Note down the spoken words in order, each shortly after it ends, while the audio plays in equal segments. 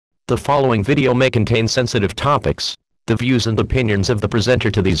The following video may contain sensitive topics. The views and opinions of the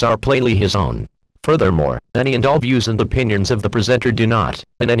presenter to these are plainly his own. Furthermore, any and all views and opinions of the presenter do not,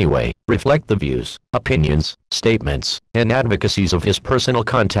 in any way, reflect the views, opinions, statements, and advocacies of his personal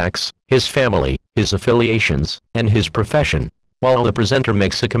contacts, his family, his affiliations, and his profession. While the presenter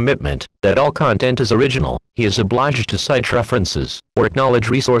makes a commitment that all content is original, he is obliged to cite references or acknowledge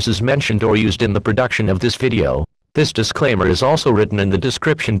resources mentioned or used in the production of this video. This disclaimer is also written in the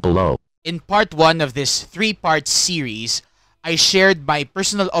description below. In part 1 of this 3-part series, I shared my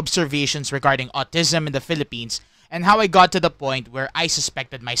personal observations regarding autism in the Philippines and how I got to the point where I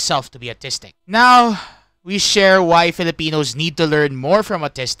suspected myself to be autistic. Now, we share why Filipinos need to learn more from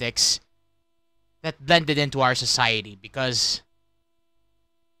autistics that blended into our society, because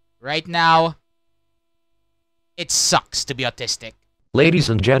right now, it sucks to be autistic. Ladies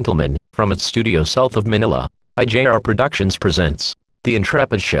and gentlemen, from its studio south of Manila, IJR Productions presents The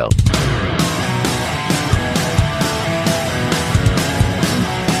Intrepid Show.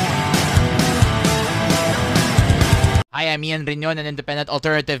 Hi, I'm Joseph Riñon, an independent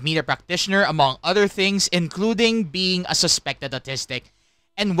alternative media practitioner, among other things, including being a suspected autistic.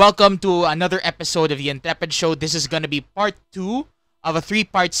 And welcome to another episode of The Intrepid Show. This is going to be part 2 of a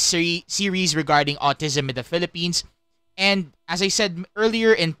 3-part series regarding autism in the Philippines. And as I said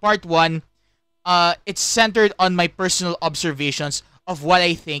earlier, in part 1, it's centered on my personal observations of what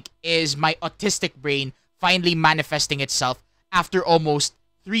I think is my autistic brain finally manifesting itself after almost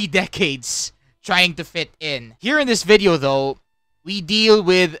 3 decades trying to fit in. Here in this video, though, we deal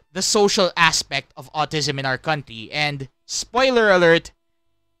with the social aspect of autism in our country, and spoiler alert,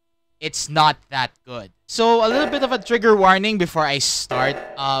 it's not that good. So a little bit of a trigger warning before I start.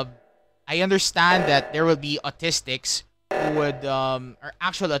 I understand that there will be autistics who would, or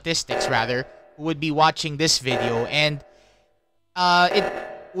actual autistics rather, who would be watching this video, and it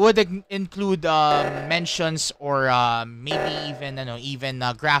would include mentions or maybe even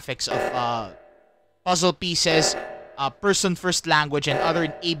graphics of puzzle pieces, person first language, and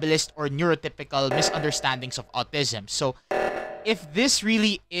other ableist or neurotypical misunderstandings of autism. So if this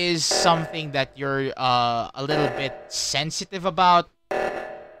really is something that you're a little bit sensitive about,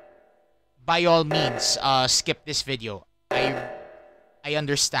 by all means, skip this video. I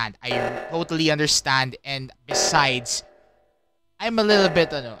understand. I totally understand. And besides, I'm a little bit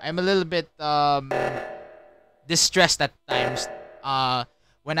distressed at times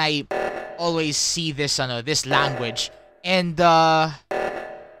when I always see this this language, and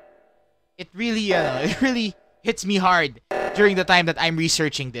it really hits me hard during the time that I'm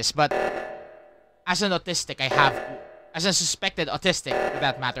researching this. But as an autistic, as a suspected autistic for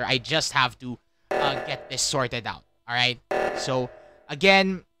that matter, I just have to get this sorted out. All right. So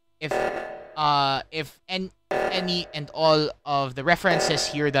again, if any and all of the references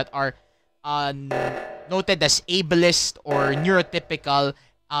here that are noted as ableist or neurotypical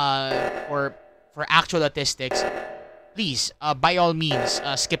for actual autistics, please, by all means,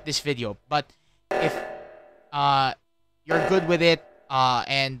 skip this video. But if you're good with it,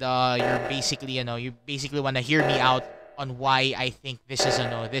 and you're basically, you basically want to hear me out on why I think this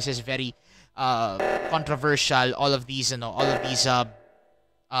is very controversial, all of these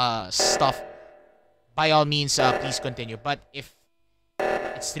stuff, by all means, please continue. But if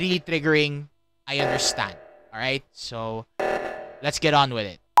it's really triggering, I understand. All right, so let's get on with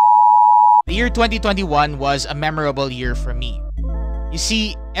it. The year 2021 was a memorable year for me. You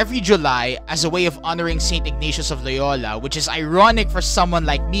see, every July, as a way of honoring St. Ignatius of Loyola, which is ironic for someone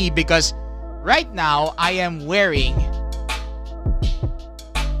like me because right now I am wearing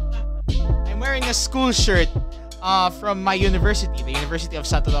a school shirt from my university, the University of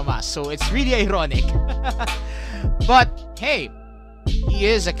Santo Tomas. So it's really ironic. But hey, he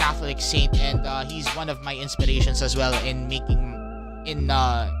is a Catholic saint, and he's one of my inspirations as well in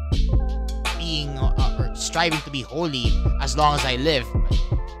being or striving to be holy as long as I live.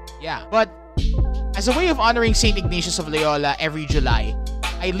 Yeah, but as a way of honoring St. Ignatius of Loyola every July,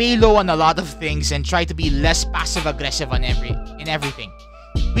 I lay low on a lot of things and try to be less passive-aggressive in everything.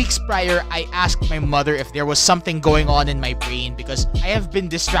 Weeks prior, I asked my mother if there was something going on in my brain because I have been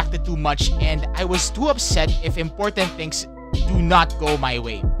distracted too much and I was too upset if important things do not go my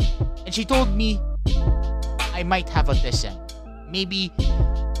way. And she told me I might have autism. Maybe,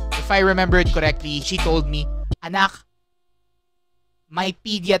 if I remember it correctly, she told me, "Anak, my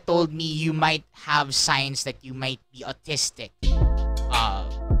pedia told me you might have signs that you might be autistic."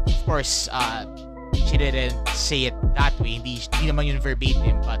 Of course, she didn't say it that way. Hindi naman yun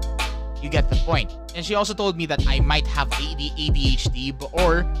verbatim, but you get the point. And she also told me that I might have ADHD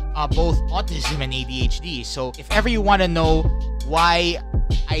or both autism and ADHD. So if ever you want to know why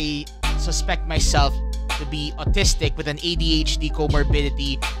I suspect myself to be autistic with an ADHD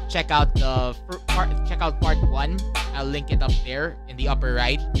comorbidity, check out part 1. I'll link it up there in the upper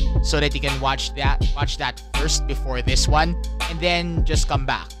right so that you can watch that first before this one, and then just come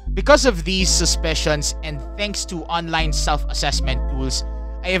back. Because of these suspicions and thanks to online self-assessment tools,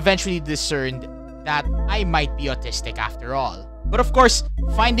 I eventually discerned that I might be autistic after all. But of course,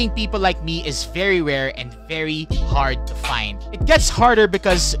 finding people like me is very rare and very hard to find. It gets harder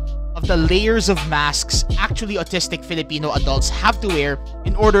because of the layers of masks actually autistic Filipino adults have to wear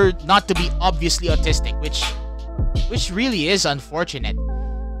in order not to be obviously autistic, which really is unfortunate.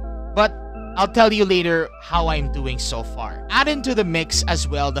 But I'll tell you later how I'm doing so far. Add into the mix as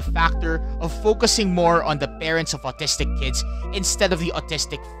well the factor of focusing more on the parents of autistic kids instead of the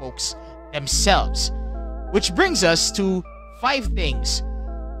autistic folks themselves. Which brings us to 5 things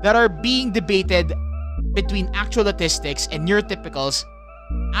that are being debated between actual autistics and neurotypicals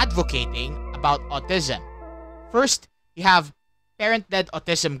advocating about autism. First, you have parent-led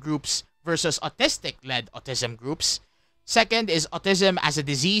autism groups versus autistic-led autism groups. Second is autism as a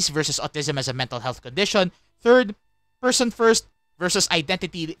disease versus autism as a mental health condition. Third, person-first versus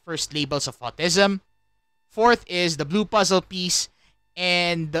identity-first labels of autism. Fourth is the blue puzzle piece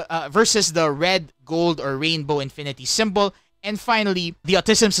and versus the red, gold, or rainbow infinity symbol. And finally, the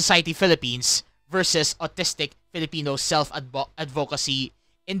Autism Society Philippines versus autistic Filipino self-advocacy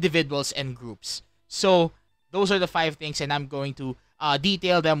individuals and groups. So those are the 5 things, and I'm going to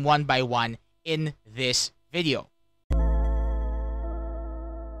detail them one by one in this video.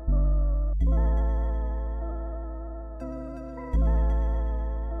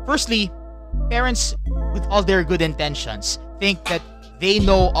 Firstly, parents with all their good intentions think that they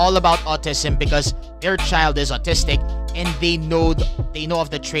know all about autism because their child is autistic and they know of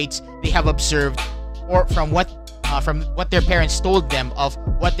the traits they have observed or from what their parents told them of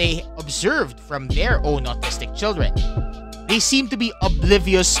what they observed from their own autistic children. They seem to be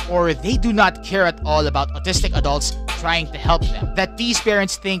oblivious or they do not care at all about autistic adults trying to help them. That these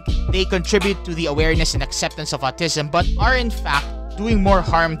parents think they contribute to the awareness and acceptance of autism but are in fact doing more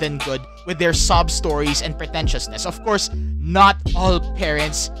harm than good with their sob stories and pretentiousness. Of course, not all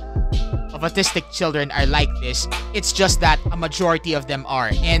parents of autistic children are like this. It's just that a majority of them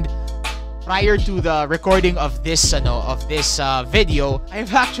are. And prior to the recording of this video,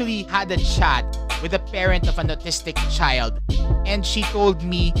 I've actually had a chat with a parent of an autistic child, and she told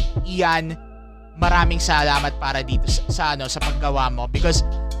me, "Ian, maraming salamat para dito sa paggawa mo, because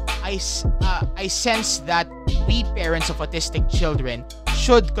I sense that we parents of autistic children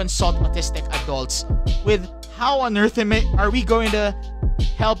should consult autistic adults with how on earth are we going to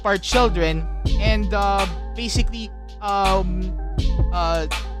help our children and basically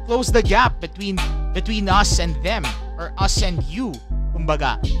close the gap between us and them, or us and you,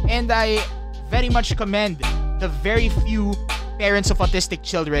 kumbaga." And I very much commend the very few parents of autistic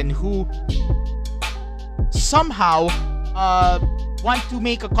children who somehow want to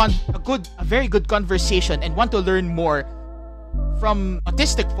make a very good conversation and want to learn more from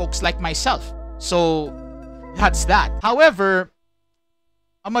autistic folks like myself. So that's that. However,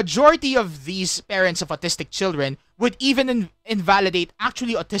 a majority of these parents of autistic children would even invalidate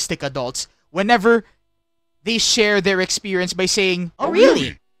actually autistic adults whenever they share their experience by saying, "Oh,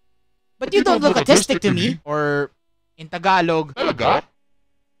 really? But you don't look autistic to me." Or in Tagalog, "Talaga?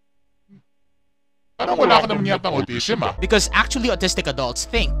 Parang wala ka naman yatang autism ah." Because actually autistic adults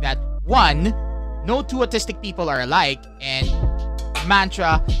think that, one, no two autistic people are alike, and the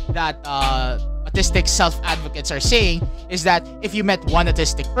mantra that autistic self-advocates are saying is that if you met one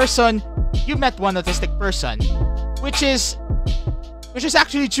autistic person, you met one autistic person, which is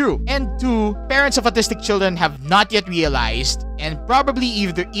actually true. And two, parents of autistic children have not yet realized and probably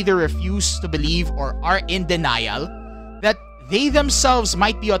either refuse to believe or are in denial that they themselves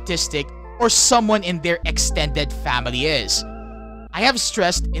might be autistic or someone in their extended family is. I have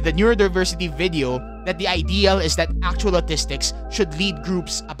stressed in the neurodiversity video that the ideal is that actual autistics should lead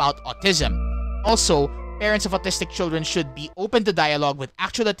groups about autism. Also, parents of autistic children should be open to dialogue with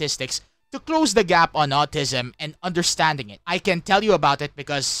actual autistics to close the gap on autism and understanding it. I can tell you about it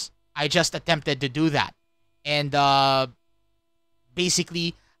because I just attempted to do that. And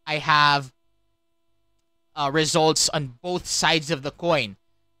basically, I have results on both sides of the coin.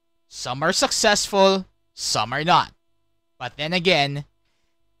 Some are successful, some are not. But then again,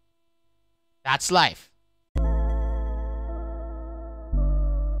 that's life.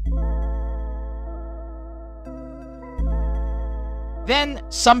 Then,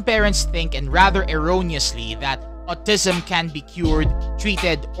 some parents think, and rather erroneously, that autism can be cured,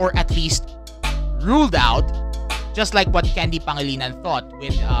 treated, or at least ruled out just like what Candy Pangilinan thought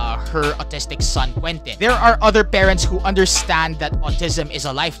with her autistic son Quentin. There are other parents who understand that autism is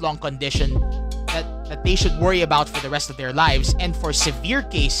a lifelong condition that they should worry about for the rest of their lives, and for severe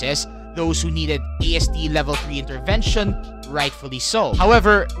cases, those who needed ASD level 3 intervention, rightfully so.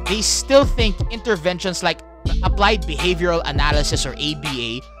 However, they still think interventions like applied behavioral analysis or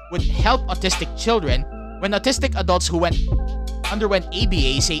ABA would help autistic children, when autistic adults who underwent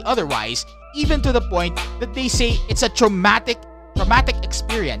ABA say otherwise, even to the point that they say it's a traumatic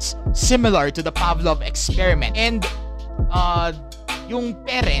experience similar to the Pavlov experiment. And the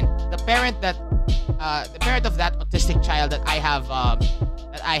parent of that autistic child that I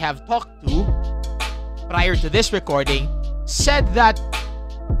have talked to prior to this recording said that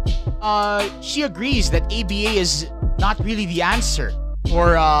she agrees that ABA is not really the answer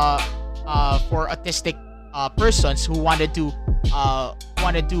for autistic persons who wanted to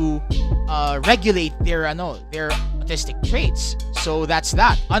regulate their autistic traits. So that's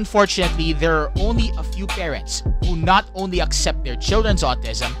that. Unfortunately, there are only a few parents who not only accept their children's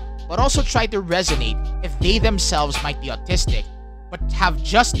autism, but also try to resonate if they themselves might be autistic, but have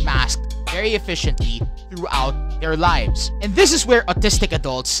just masked very efficiently throughout their lives. And this is where autistic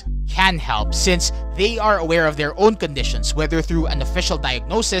adults can help, since they are aware of their own conditions, whether through an official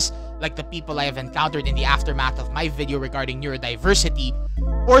diagnosis, like the people I have encountered in the aftermath of my video regarding neurodiversity,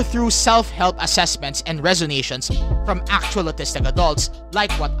 or through self-help assessments and resonations from actual autistic adults,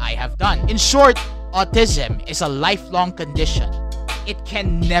 like what I have done. In short, autism is a lifelong condition. It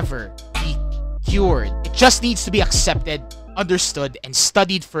can never be cured. It just needs to be accepted, understood, and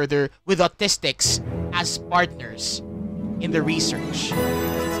studied further with autistics as partners in the research.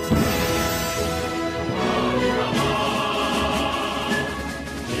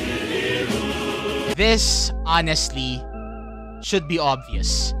 This, honestly, should be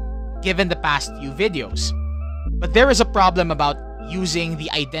obvious, given the past few videos. But there is a problem about using the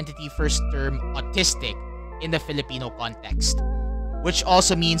identity-first term autistic in the Filipino context, which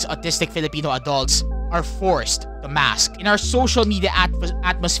also means autistic Filipino adults are forced to mask. In our social media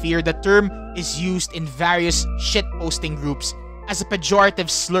atmosphere, the term is used in various shitposting groups as a pejorative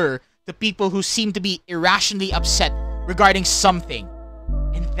slur to people who seem to be irrationally upset regarding something.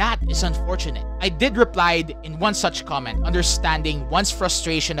 And that is unfortunate. I did reply in one such comment, understanding one's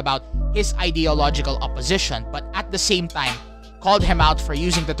frustration about his ideological opposition, but at the same time, called him out for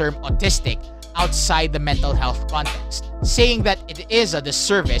using the term autistic outside the mental health context, saying that it is a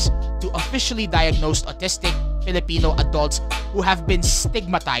disservice to officially diagnosed autistic Filipino adults who have been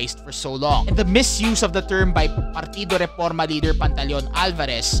stigmatized for so long. And the misuse of the term by Partido Reforma leader Pantaleon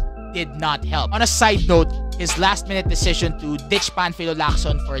Alvarez did not help. On a side note, his last-minute decision to ditch Panfilo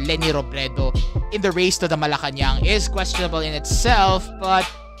Lacson for Leni Robredo in the race to the Malacanang is questionable in itself, but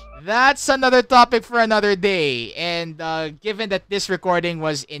that's another topic for another day. And given that this recording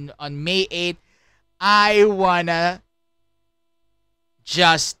was on May 8th, I wanna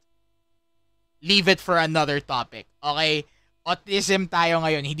just leave it for another topic. Okay? Autism tayo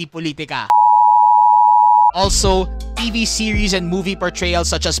ngayon, hindi politika. Also, TV series and movie portrayals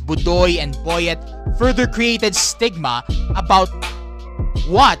such as Budoy and Boyet further created stigma about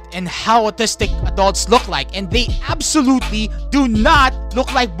what and how autistic adults look like, and they absolutely do not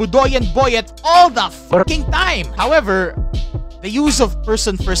look like Budoy and Boyet all the fucking time. However, the use of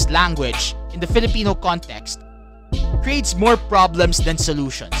person-first language in the Filipino context creates more problems than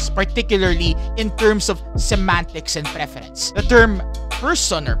solutions, particularly in terms of semantics and preference. The term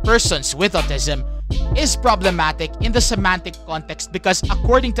person or persons with autism is problematic in the semantic context because,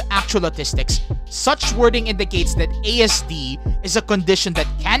 according to actual autistics, such wording indicates that ASD is a condition that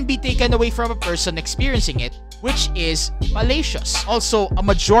can be taken away from a person experiencing it, which is fallacious. Also, a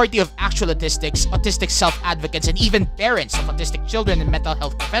majority of actual autistics, autistic self-advocates, and even parents of autistic children and mental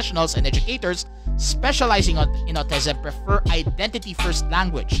health professionals and educators specializing in autism prefer identity-first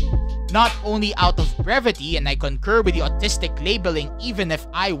language, not only out of brevity, and I concur with the autistic labeling even if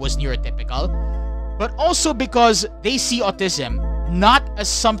I was neurotypical, but also because they see autism not as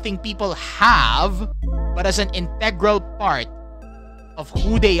something people have, but as an integral part of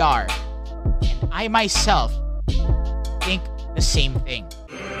who they are. And I myself think the same thing.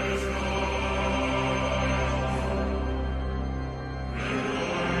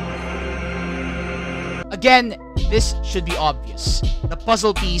 Again, this should be obvious. The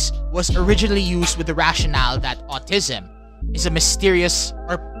puzzle piece was originally used with the rationale that autism is a mysterious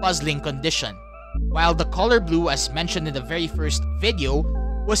or puzzling condition, while the color blue, as mentioned in the very first video,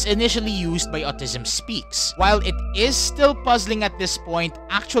 was initially used by Autism Speaks. While it is still puzzling at this point,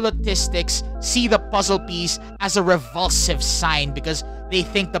 actual autistics see the puzzle piece as a revulsive sign because they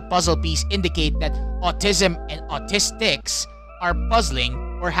think the puzzle piece indicate that autism and autistics are puzzling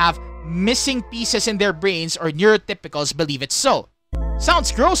or have missing pieces in their brains, or neurotypicals believe it's so.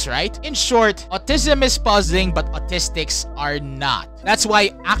 Sounds gross, right? In short, autism is puzzling but autistics are not. That's why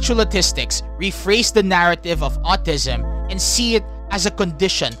actual autistics rephrase the narrative of autism and see it as a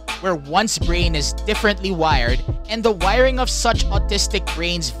condition where one's brain is differently wired, and the wiring of such autistic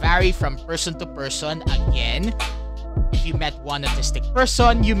brains vary from person to person. Again, if you met one autistic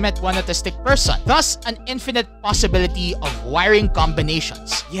person, you met one autistic person. Thus, an infinite possibility of wiring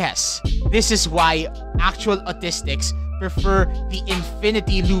combinations. Yes, this is why actual autistics prefer the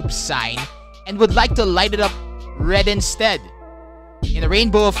infinity loop sign and would like to light it up red instead, in a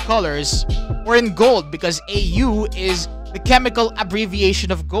rainbow of colors, or in gold because AU is the chemical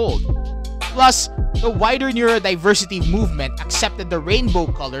abbreviation of gold. Plus, the wider neurodiversity movement accepted the rainbow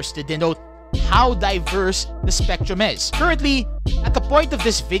colors to denote how diverse the spectrum is. Currently, at the point of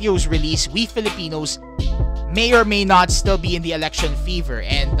this video's release, we Filipinos may or may not still be in the election fever,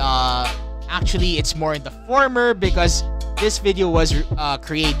 and actually it's more in the former because this video was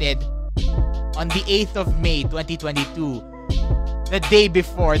created on the 8th of May 2022, the day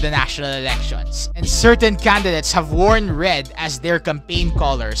before the national elections, and certain candidates have worn red as their campaign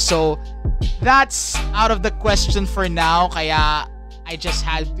color, so that's out of the question for now, kaya I just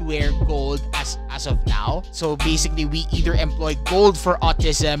had to wear gold as of now. So basically, we either employ gold for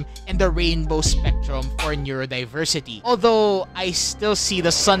autism and the rainbow spectrum for neurodiversity. Although I still see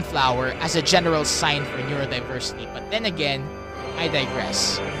the sunflower as a general sign for neurodiversity, but then again, I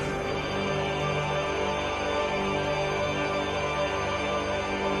digress.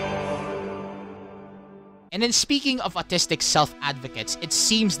 And then speaking of autistic self-advocates, it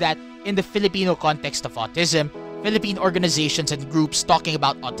seems that in the Filipino context of autism, Philippine organizations and groups talking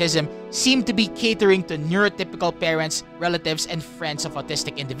about autism seem to be catering to neurotypical parents, relatives, and friends of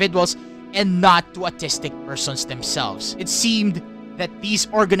autistic individuals and not to autistic persons themselves. It seemed that these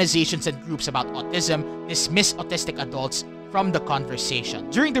organizations and groups about autism dismiss autistic adults from the conversation.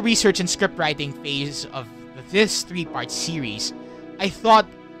 During the research and scriptwriting phase of this 3-part series, I thought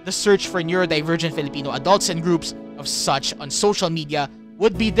the search for neurodivergent Filipino adults and groups of such on social media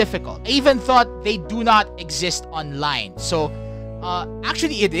would be difficult. I even thought they do not exist online. So,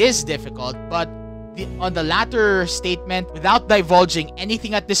 actually it is difficult, but on the latter statement, without divulging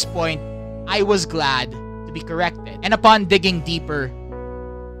anything at this point, I was glad to be corrected. And upon digging deeper,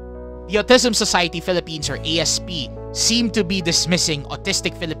 the Autism Society Philippines, or ASP, seem to be dismissing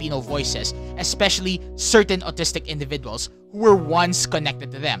autistic Filipino voices, especially certain autistic individuals who were once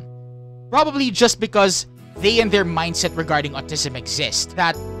connected to them. Probably just because they and their mindset regarding autism exist,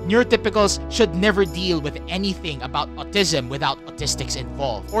 that neurotypicals should never deal with anything about autism without autistics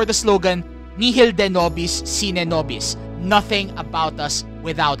involved. Or the slogan, Nihil de nobis sine nobis, nothing about us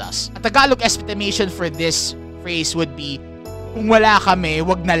without us. A Tagalog estimation for this phrase would be, kung wala kami,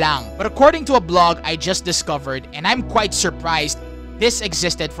 wag na lang. But according to a blog I just discovered, and I'm quite surprised, this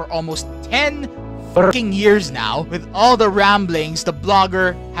existed for almost 10 fucking years now, with all the ramblings the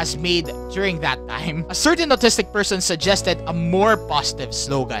blogger has made during that time. A certain autistic person suggested a more positive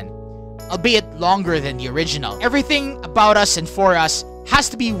slogan, albeit longer than the original. Everything about us and for us has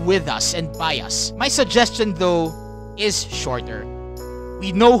to be with us and by us. My suggestion, though, is shorter.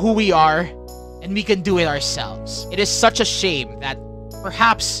 We know who we are, and we can do it ourselves. It is such a shame that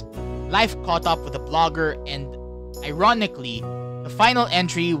perhaps life caught up with the blogger, and ironically, the final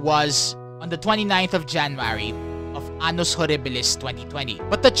entry was on the 29th of January of Annus Horribilis 2020.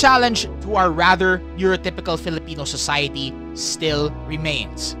 But the challenge to our rather neurotypical Filipino society still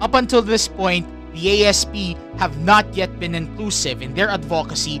remains. Up until this point, the ASP have not yet been inclusive in their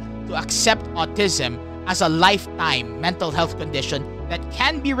advocacy to accept autism as a lifetime mental health condition that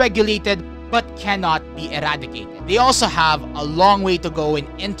can be regulated but cannot be eradicated. They also have a long way to go in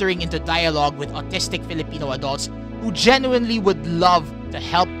entering into dialogue with autistic Filipino adults who genuinely would love to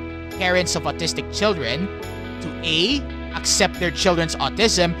help parents of autistic children to A, accept their children's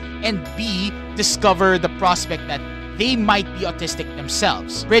autism, and B, discover the prospect that they might be autistic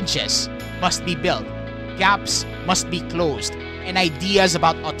themselves. Bridges must be built, gaps must be closed, and ideas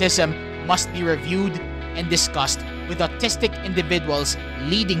about autism must be reviewed and discussed with autistic individuals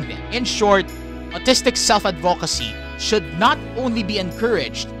leading them. In short, autistic self-advocacy should not only be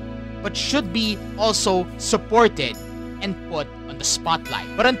encouraged, but should be also supported and put on the spotlight.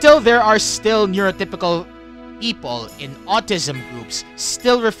 But until there are still neurotypical people in autism groups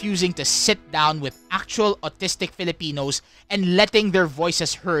still refusing to sit down with actual autistic Filipinos and letting their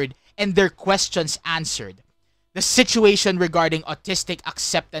voices heard and their questions answered. The situation regarding autistic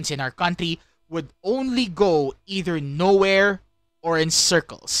acceptance in our country would only go either nowhere or in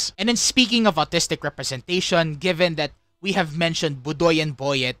circles. And in speaking of autistic representation, given that we have mentioned Budoy and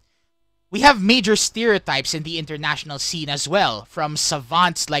Boyet, we have major stereotypes in the international scene as well, from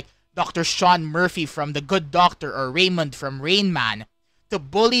savants like Dr. Sean Murphy from The Good Doctor or Raymond from Rain Man, to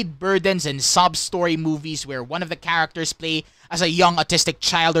bullied burdens in sob-story movies where one of the characters play as a young autistic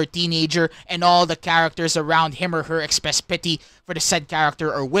child or teenager and all the characters around him or her express pity for the said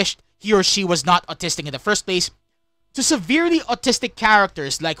character or wished he or she was not autistic in the first place, to severely autistic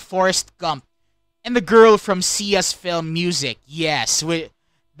characters like Forrest Gump and the girl from Sia's film Music. Yes,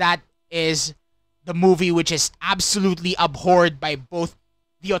 that is the movie which is absolutely abhorred by both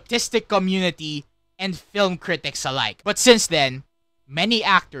the autistic community and film critics alike. But since then, many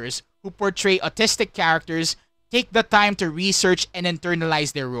actors who portray autistic characters take the time to research and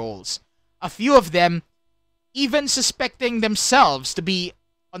internalize their roles. A few of them even suspecting themselves to be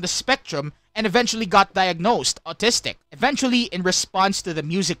on the spectrum and eventually got diagnosed autistic. Eventually, in response to the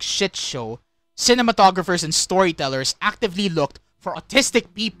music shit show, cinematographers and storytellers actively looked for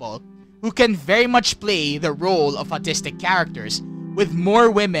autistic people who can very much play the role of autistic characters, with more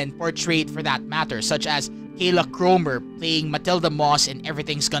women portrayed for that matter, such as Kayla Cromer playing Matilda Moss in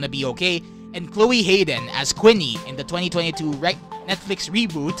Everything's Gonna Be Okay, and Chloe Hayden as Quinny in the 2022 Netflix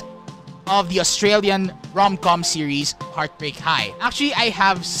reboot of the Australian rom-com series Heartbreak High. Actually, I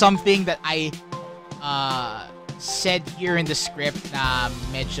have something that I said here in the script na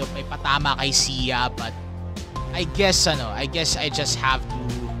medyo may patama kay Sia, but I guess I just have to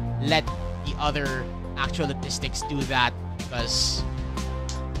let the other actual autistics do that because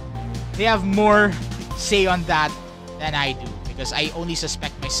they have more say on that than I do, because I only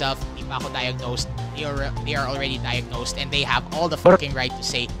suspect myself. Hindi pa ako diagnosed. They are already diagnosed and they have all the fucking right to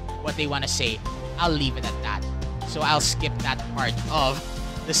say what they want to say. I'll leave it at that. So I'll skip that part of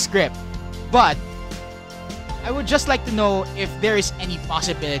the script. But I would just like to know if there is any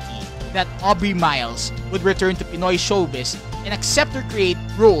possibility that Aubrey Miles would return to Pinoy showbiz and accept or create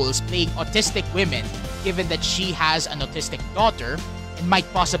roles playing autistic women, given that she has an autistic daughter and might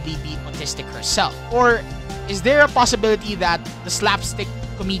possibly be autistic herself. Or is there a possibility that the slapstick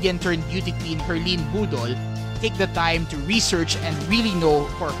comedian turned beauty queen Herlene Budol take the time to research and really know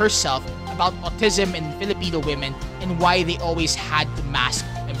for herself about autism in Filipino women and why they always had to mask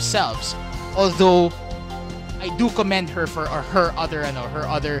themselves? Although I do commend her for her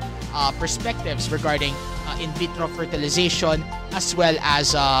other perspectives regarding in vitro fertilization as well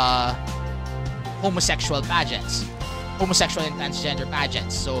as homosexual and transgender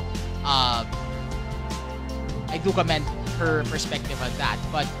pageants. So I do commend her perspective on that.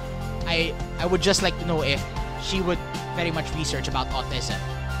 But I would just like to know if she would very much research about autism,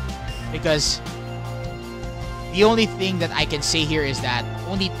 because the only thing that I can say here is that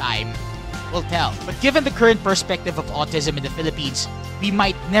only time will tell. But given the current perspective of autism in the Philippines, we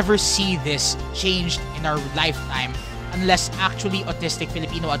might never see this changed in our lifetime unless actually autistic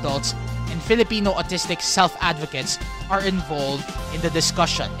Filipino adults and Filipino autistic self-advocates are involved in the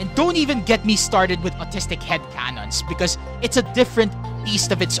discussion. And don't even get me started with autistic headcanons, because it's a different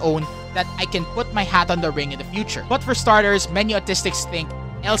beast of its own that I can put my hat on the ring in the future. But for starters, many autistics think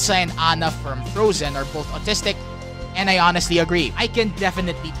Elsa and Anna from Frozen are both autistic, and I honestly agree. I can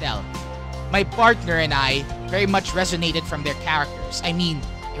definitely tell. My partner and I very much resonated from their characters. I mean,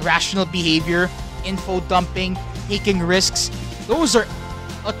 irrational behavior, info dumping, taking risks, those are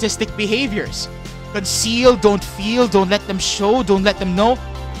autistic behaviors. Conceal, don't feel, don't let them show, don't let them know.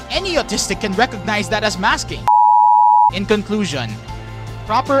 Any autistic can recognize that as masking. In conclusion,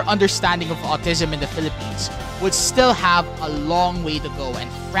 proper understanding of autism in the Philippines would still have a long way to go, and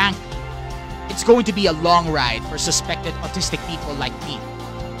frankly, it's going to be a long ride for suspected autistic people like me.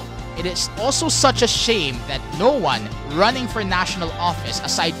 It is also such a shame that no one running for national office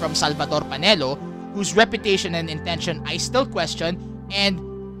aside from Salvador Panelo, whose reputation and intention I still question, and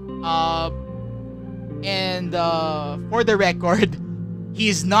for the record, he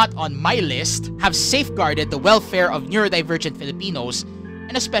is not on my list, have safeguarded the welfare of neurodivergent Filipinos,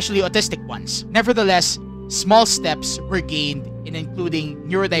 and especially autistic ones. Nevertheless, small steps were gained in including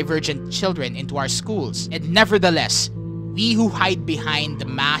neurodivergent children into our schools. And nevertheless, we who hide behind the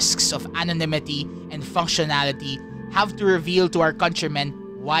masks of anonymity and functionality have to reveal to our countrymen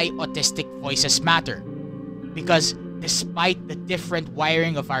why autistic voices matter. Because despite the different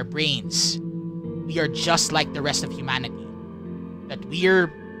wiring of our brains, we are just like the rest of humanity. That we're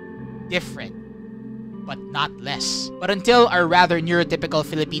different. but not less. But until our rather neurotypical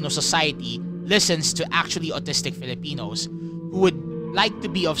Filipino society listens to actually autistic Filipinos who would like to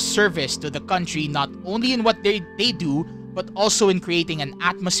be of service to the country not only in what they do, but also in creating an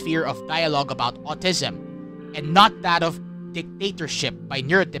atmosphere of dialogue about autism, and not that of dictatorship by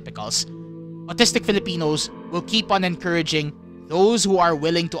neurotypicals, autistic Filipinos will keep on encouraging those who are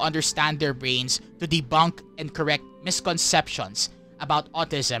willing to understand their brains to debunk and correct misconceptions about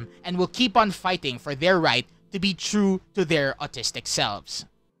autism, and will keep on fighting for their right to be true to their autistic selves.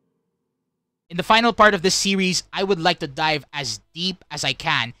 In the final part of this series, I would like to dive as deep as I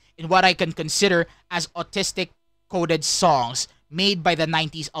can in what I can consider as autistic-coded songs made by the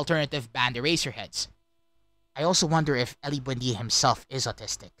 90s alternative band Eraserheads. I also wonder if Ellie Buendia himself is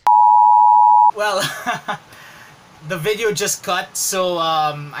autistic. Well, the video just cut, so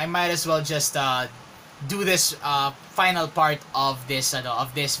I might as well just do this final part of this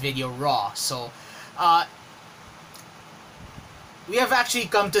video raw. So we have actually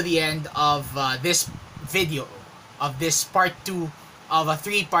come to the end of this video, of this part 2 of a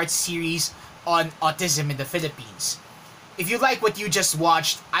 3-part series on autism in the Philippines. If you like what you just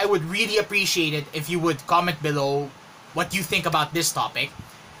watched, I would really appreciate it if you would comment below what you think about this topic,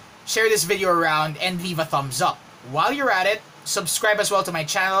 share this video around, and leave a thumbs up. While you're at it, subscribe as well to my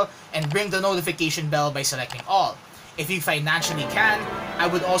channel and ring the notification bell by selecting all. If you financially can, I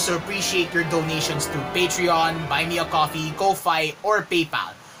would also appreciate your donations to Patreon, Buy Me a Coffee, Ko-Fi, or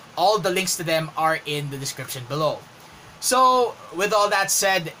PayPal. All the links to them are in the description below. So, with all that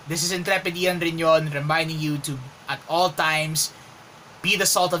said, this is Intrepid Riñon reminding you to, at all times, be the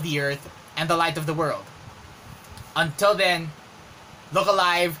salt of the earth and the light of the world. Until then, look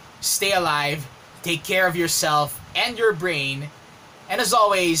alive, stay alive, take care of yourself and your brain, and as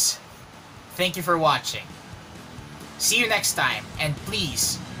always, thank you for watching. See you next time, and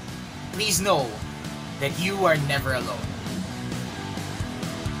please know that you are never alone.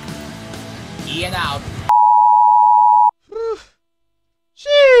 Ian out.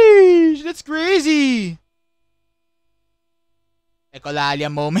 Sheesh, that's crazy.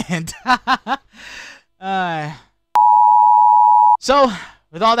 Ecolalia moment. So,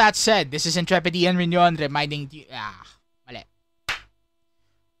 with all that said, this is Intrepid Riñon reminding you... mali.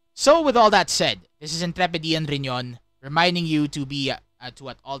 So, with all that said, this is Intrepid Riñon reminding you to be to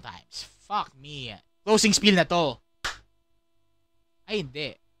at all times. Fuck me. Closing spiel na to. Ay,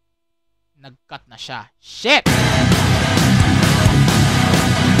 hindi. Nag-cut na siya. Shit!